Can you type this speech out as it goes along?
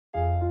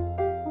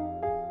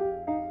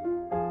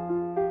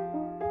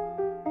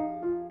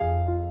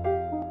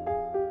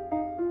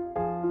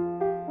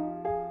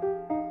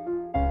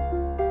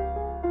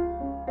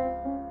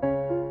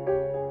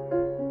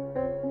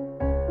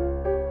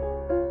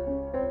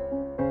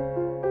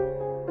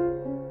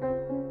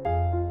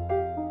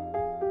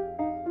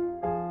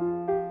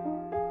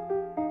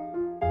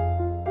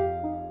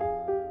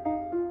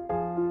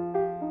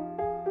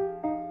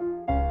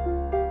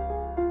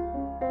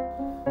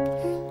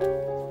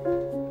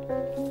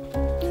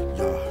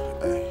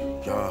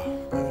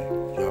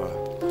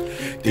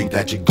Think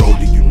that you're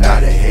golden, you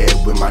not ahead.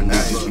 When my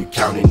niggas be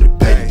counting the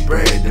petty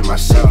bread. In my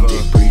city,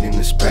 they breeding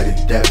the spread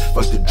of death.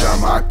 Fuck the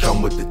drama, I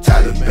come with the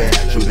Taliban.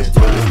 Shooting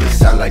bullets that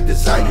sound like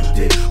designer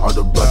did. All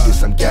the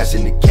ruckus, I'm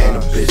gassing the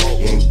cannabis.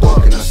 He ain't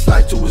walking, I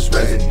slide to his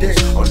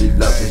residence. Only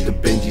love is the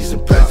benjis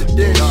and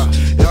presidents.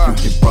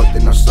 If you get bucked,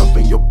 then I'm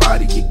slumping your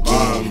body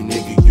again.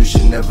 Nigga, you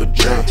should never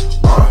drink.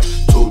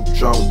 Too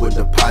drunk with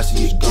the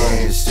posse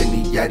again.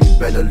 Send the addie,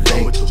 better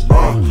link.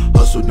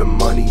 Hustle the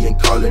money and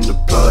calling the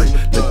plug.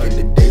 Look at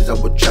the days I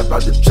would trap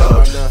out the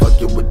tub.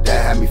 Fuck it with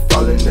that, had me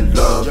falling in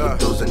love. With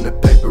those in the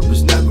paper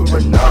is never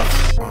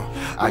enough.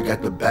 I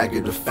got the bag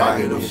of the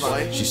finest.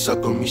 She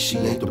suck on me, she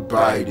ain't the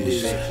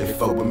brightest. They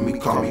fuck with me,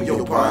 call me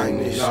your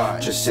brightest.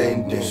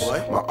 Transcendence,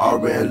 my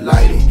aura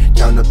enlightened.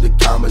 Count up the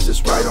commas,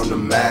 it's right on the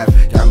map.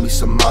 Got me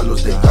some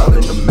models, they all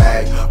in the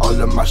mag. All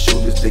of my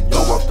shooters, they go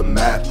off the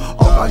map.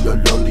 All by your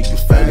lonely, you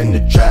fell in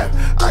the trap.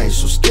 I ain't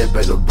so scared,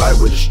 better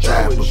ride with a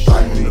strap.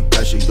 Applying the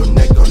pressure, your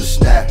neck on the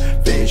snap.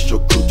 Finish your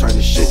crew, turn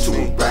this shit to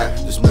a rap.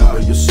 Just move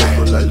in your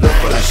circle, I look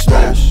for the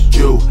smoke.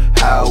 You,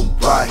 how,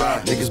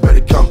 right? Niggas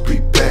better come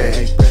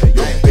prepared.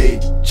 Your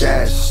bitch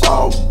ass,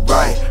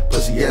 alright.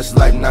 Pussy ass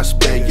life not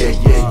spared, yeah,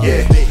 yeah,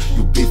 yeah.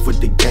 You beef with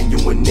the gang, you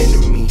an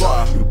enemy.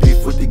 You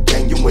beef with the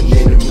gang, you an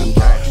enemy.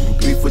 You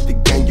beef with the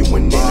gang, you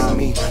an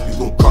enemy. You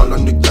gon' crawl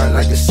on the ground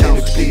like a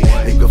centipede.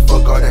 Nigga,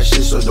 fuck all that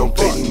shit, so don't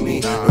pity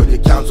me. Know the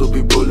council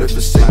be ruling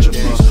for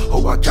centuries.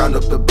 Oh, I count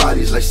up the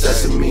bodies like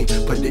sesame.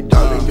 Put it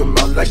all in your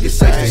mouth like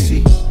it's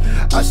ecstasy.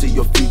 I see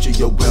your future,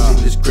 your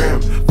women is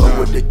grim. Fuck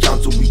with the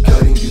council, we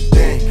cutting you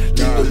thin.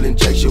 Lethal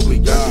injection, we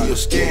under your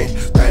skin.